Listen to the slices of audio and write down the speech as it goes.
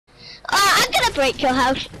straight to your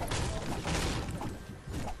house.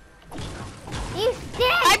 You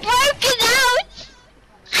stink! I broke his house!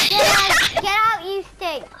 Get out, you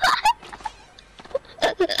stink!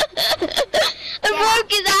 I broke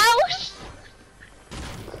his house!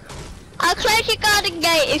 I'll close your garden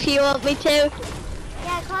gate if you want me to.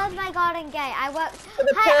 Yeah, close my garden gate. I work.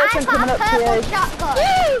 The Hey, I person got coming a up to purple you. shotgun.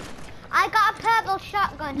 I got a purple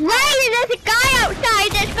shotgun. Riley, there's a guy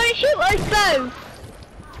outside that's gonna shoot us both.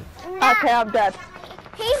 Nah, Okay, I'm dead.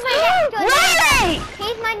 he's my next door neighbor. Riley!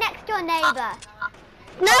 He's my next door neighbor.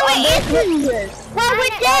 No, it isn't. Well, we're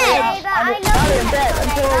Next door dead. neighbor. I love you, I'm next dead. door I'm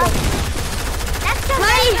neighbor. dead. Next door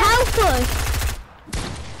Riley, neighbor. help us.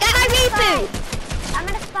 Get my reboot. I'm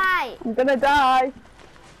gonna fight. I'm gonna die.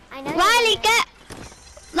 I know. Riley, get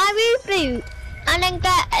my reboot. And then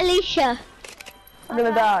get Alicia. I'm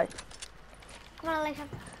gonna die. Come on, Alicia.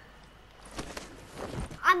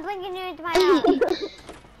 I'm bringing you into my house.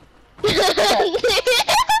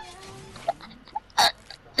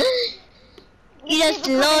 You just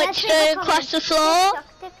launched her across the floor.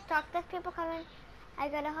 TikTok, there's people coming. I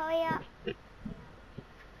gotta hurry up.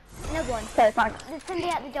 No one. Okay, thanks. There's somebody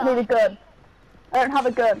at the I need a door. gun. I don't have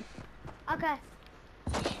a gun. Okay.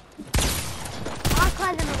 I'll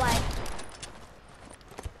clear them away.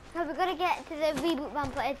 So we're gonna get to the reboot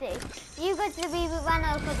van for Izzy. You go to the reboot van,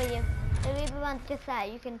 I'll cover you. The reboot van's just there.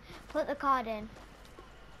 You can put the card in.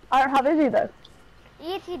 I don't have Izzy though.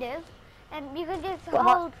 Yes, you do. You can just What?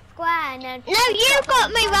 hold square and then. No, you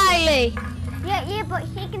got me, Riley. Yeah, but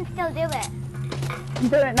he can still do it. I'm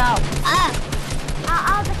doing it now. Ah,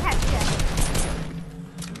 I'll protect you.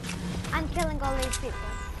 I'm killing all these people.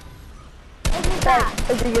 Isn't Okay, that?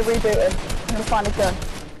 Izzy, you're rebooting. I'm gonna find a gun.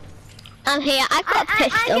 I'm here. I've got a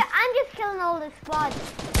pistol. I'm just killing all the squad.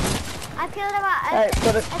 I've killed about. Right,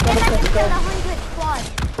 got I a think I just pistol. killed 100 squad.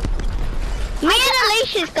 Me and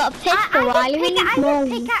Alicia's got a pistol, Riley. We I need just more.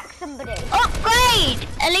 pickaxe somebody. Upgrade!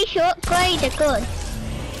 Alicia, upgrade a gun.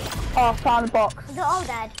 Oh, I found a box. They're all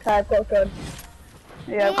dead. Okay, I've got a gun.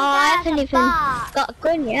 Yeah, Oh, I haven't even box. got a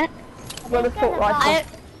gun yet. I've got a Let's get assault the rifle.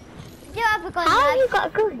 box. Do you have a gun? How have Lev? you got a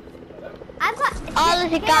gun? I've got. Oh,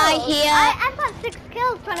 there's a guy kills. here. I've got 6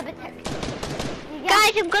 kills trying to protect. Yeah.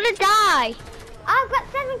 Guys, I'm gonna die. I've got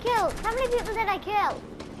 7 kills. How many people did I kill?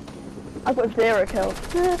 I've got 0 kills.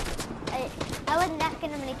 I wasn't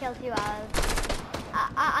asking how many kills you have.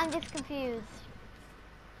 I'm just confused.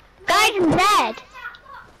 Guys, I'm dead.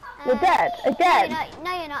 You're dead? Again?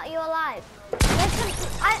 No, you're not. You're alive.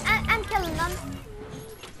 I'm killing them.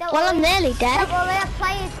 Don't Well, worry. I'm nearly dead. Don't worry, a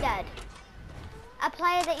player's dead. A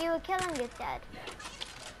player that you were killing is dead.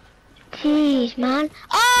 Jeez, man.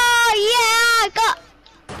 Oh, yeah, I got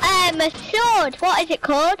a sword. What is it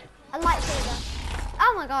called? A lightsaber.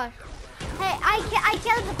 Oh my gosh. Hey, I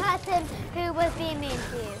killed the person who was being mean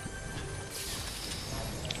to you.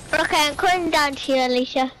 Okay, I'm coming down to you,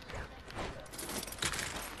 Alicia.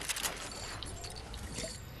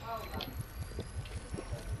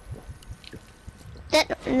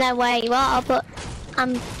 Don't know where you are, but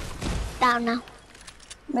I'm down now.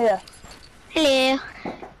 Yeah. Hello.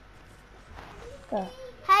 Yeah.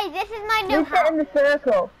 Hey, this is my new You sit house. in the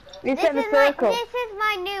circle. You sit in the circle. This is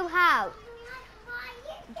my new house.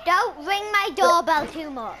 Don't ring my doorbell too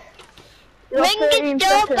much. You got Ring 13 the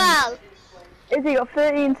doorbell. seconds. Izzy, you got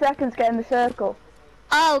 13 seconds to get in the circle.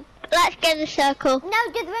 Oh, let's get in the circle.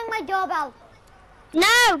 No, just ring my doorbell.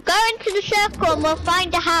 No, go into the circle and we'll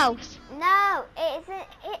find a house. No,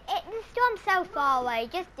 the storm's so far away.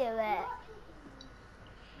 Just do it.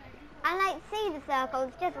 I like see the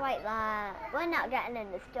circles just like that. We're not getting in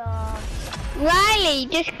the storm. Riley,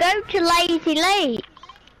 just go to Lazy Lake.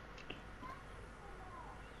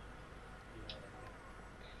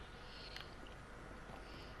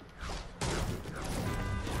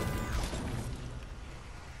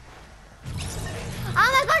 Oh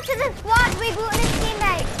my gosh, there's a squad rebooting his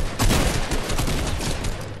teammate.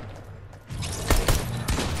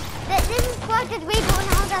 This is squad just rebooting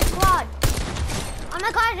the whole squad. Oh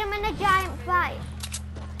my gosh, I'm in a giant fight.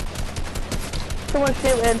 Someone's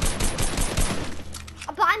shooting.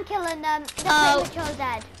 But I'm killing them. They're Oh. pretty much all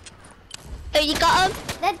dead. Oh, you got them?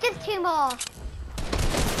 There's just 2 more.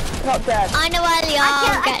 Not dead. I know where they are.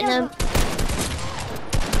 I'm getting them.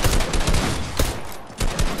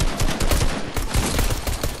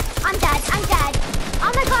 I'm dead. I'm dead.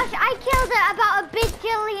 Oh my gosh, I killed about a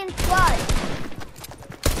bajillion squads.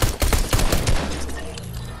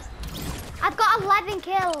 I've got 11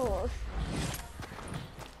 kills.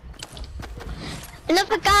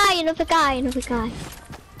 Another guy, another guy, another guy.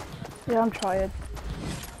 Yeah, I'm trying.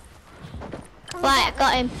 Come Right, I get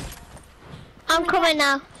got him. I'm coming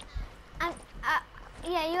now.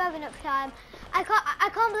 Yeah, you have enough time. I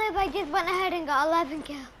can't believe I just went ahead and got 11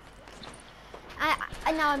 kills.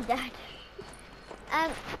 I know I'm dead.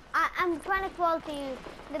 I'm trying to call to you.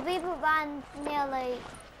 The people ran nearly.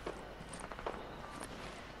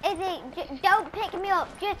 Izzy, don't pick me up.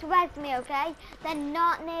 Just res me, okay? They're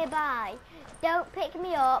not nearby. Don't pick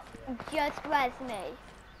me up. Just res me.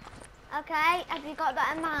 Okay? Have you got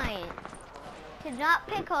that in mind? To not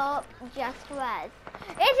pick up, just res.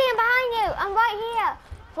 Izzy, I'm behind you. I'm right here.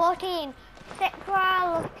 14, 6,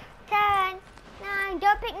 12, 10, 9.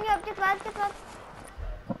 Don't pick me up. Just res. Just res.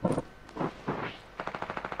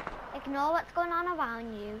 Ignore what's going on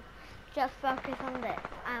around you. Just focus on this.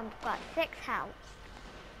 I've got 6 health.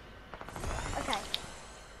 Okay.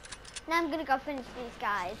 Now I'm gonna go finish these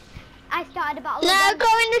guys. I started a battle. No,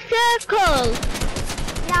 go in the circle.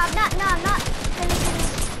 Yeah, I'm not finishing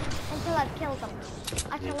until I've killed them.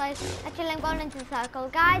 Actually, I'm going into the circle.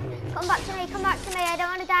 Guys, come back to me. Come back to me. I don't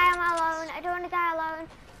want to die alone. I don't want to die alone.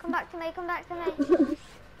 Come back to me. Come back to me.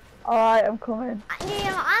 Alright, I'm coming. You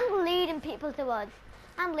know, I'm leading people towards.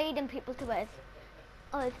 I'm leading people towards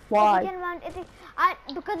us. Why?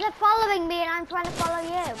 Because they're following me and I'm trying to follow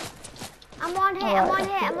you. I'm one hit, I'm one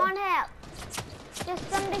hit, I'm one hit. Just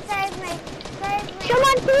somebody save me. Save me.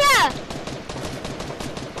 Someone's here.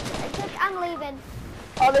 I'm leaving.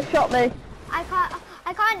 Oh, they shot me. I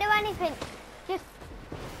can't do anything. Just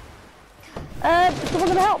someone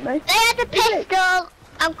gonna help me? They had a pistol.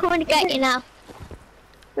 I'm coming to get you now.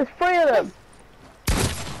 There's 3 of them.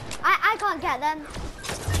 I can't get them.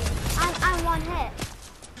 I'm one hit.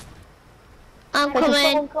 I'm Can coming.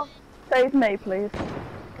 someone come save me, please?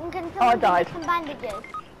 Can I someone died. give me some bandages?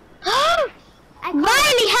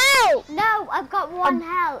 Riley, help! No, I've got 1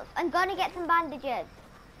 health. I'm gonna get some bandages.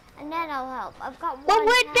 And then I'll help. I've got 1 Well,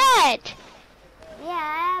 we're health. dead.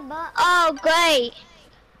 Yeah, but Oh, great.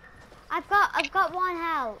 I've got 1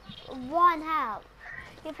 health. 1 health.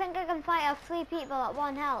 You think I can fight off 3 people at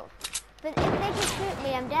 1 health? But if they just shoot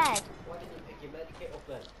me, I'm dead. Why didn't you pick your medikit up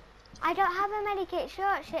then? I don't have a medikit.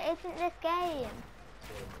 Short shit isn't this game.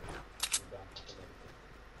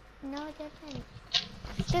 No, it doesn't.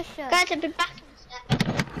 Just shut. Guys, I'll be back in a sec.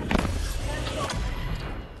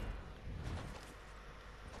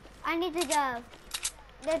 I need to go.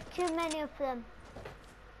 There's too many of them.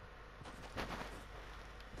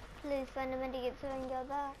 Please find a medikit so I can go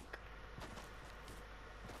back.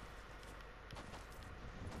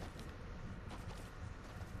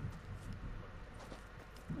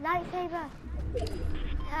 Lightsaber.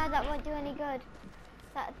 Ah, that won't do any good.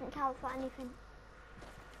 That doesn't count for anything.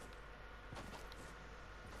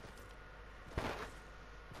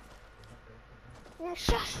 No,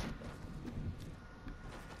 shush!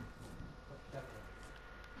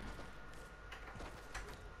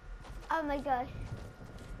 Oh my gosh.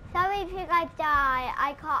 Sorry if you guys die.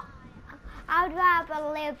 I can't. I would rather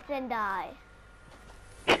live than die.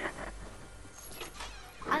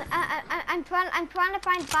 I'm trying to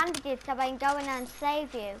find bandages so I can go in and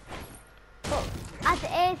save you. But as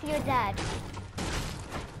it is, you're dead.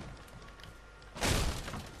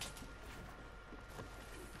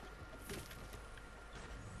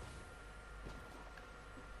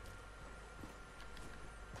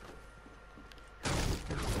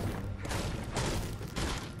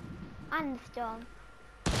 And the storm.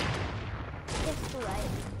 Just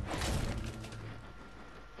wait.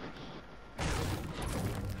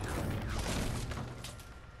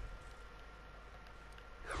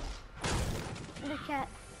 Look at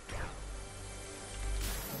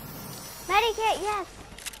medikit, yes.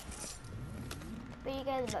 But you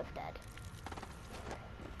guys are both dead.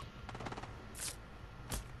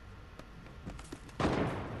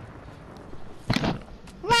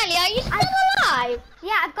 Riley, are you still alive?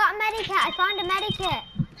 Yeah, I've got a medikit. I found a medikit.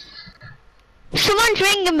 Someone's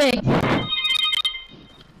ringing me.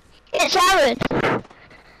 It's Aaron.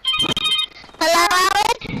 Hello,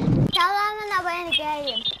 Aaron? Tell them that we're in a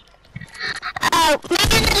game. Oh, me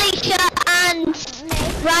and Alicia and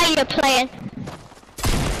Riley are playing.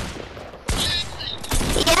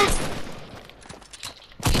 Yeah?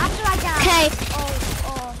 After I die. Okay.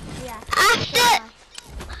 Or yeah. After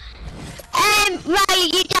Riley,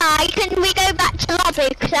 you die, can we go back to lobby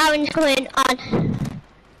because Aaron's coming on?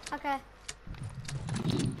 Okay.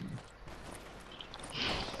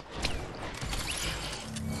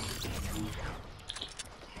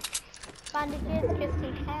 Bandages just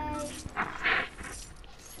in case.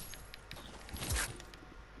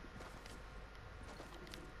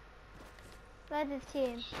 Where's his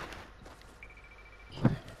team?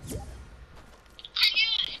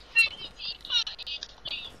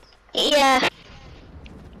 Yeah.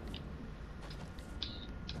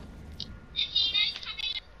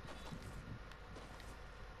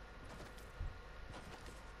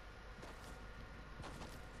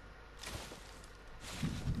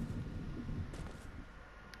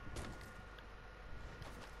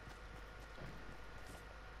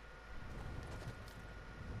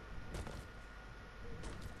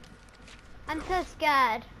 I'm so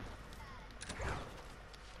scared.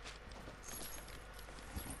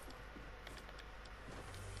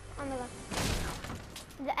 Oh my god.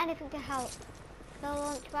 Is there anything to help? No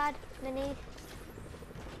launch pad, minis.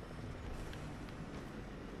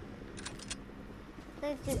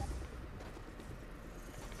 There's just...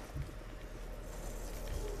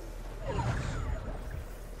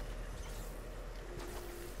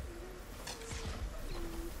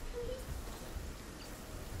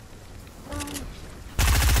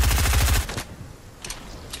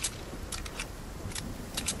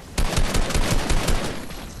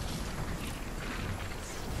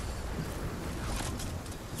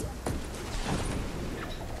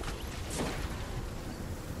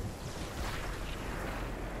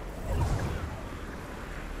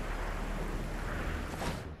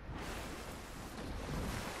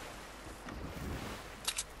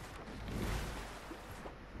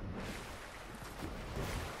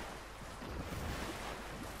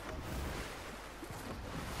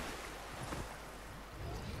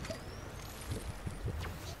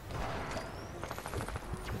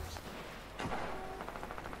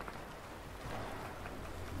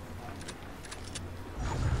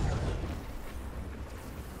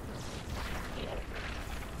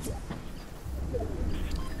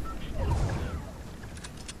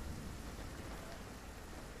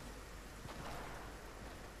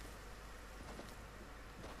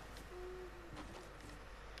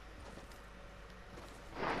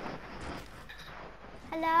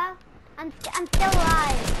 Hello? I'm still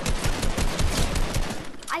alive.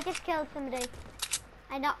 I just killed somebody.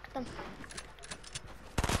 I knocked them.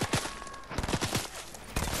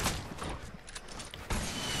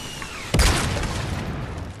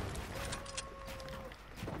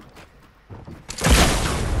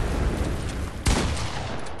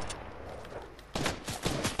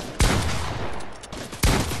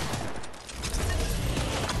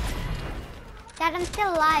 Dad, I'm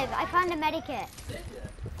still alive. I found a medikit.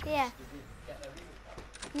 Yeah.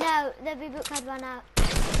 No, the reboot card ran out.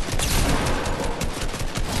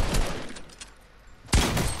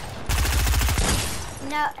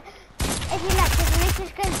 No, if you let this,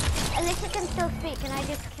 Alicia can still speak, and I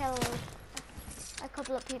just killed a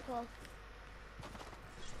couple of people.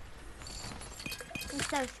 I'm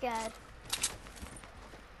so scared.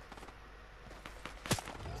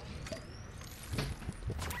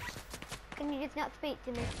 Can you just not speak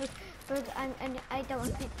to me? Because I don't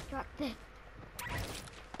want to be distracted.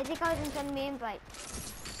 I think I was in send me invite.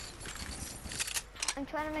 I'm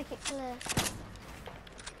trying to make it clear.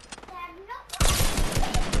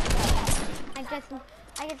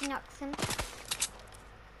 I just knocked him.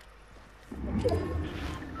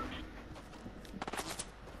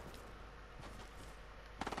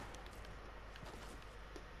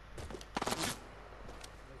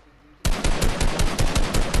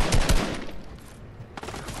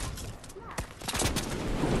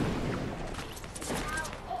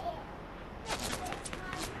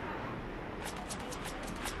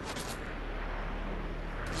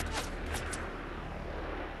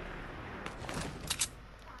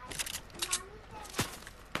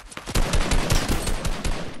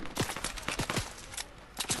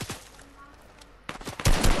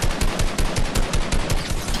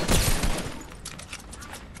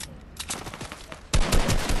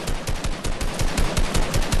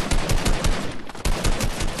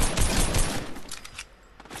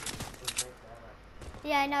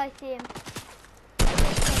 Yeah, I know, I see him.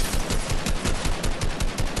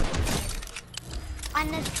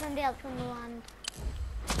 And there's somebody else on the land.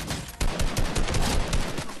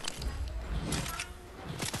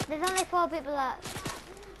 There's only 4 people left.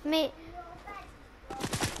 Me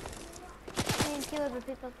and 2 other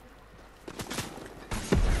people.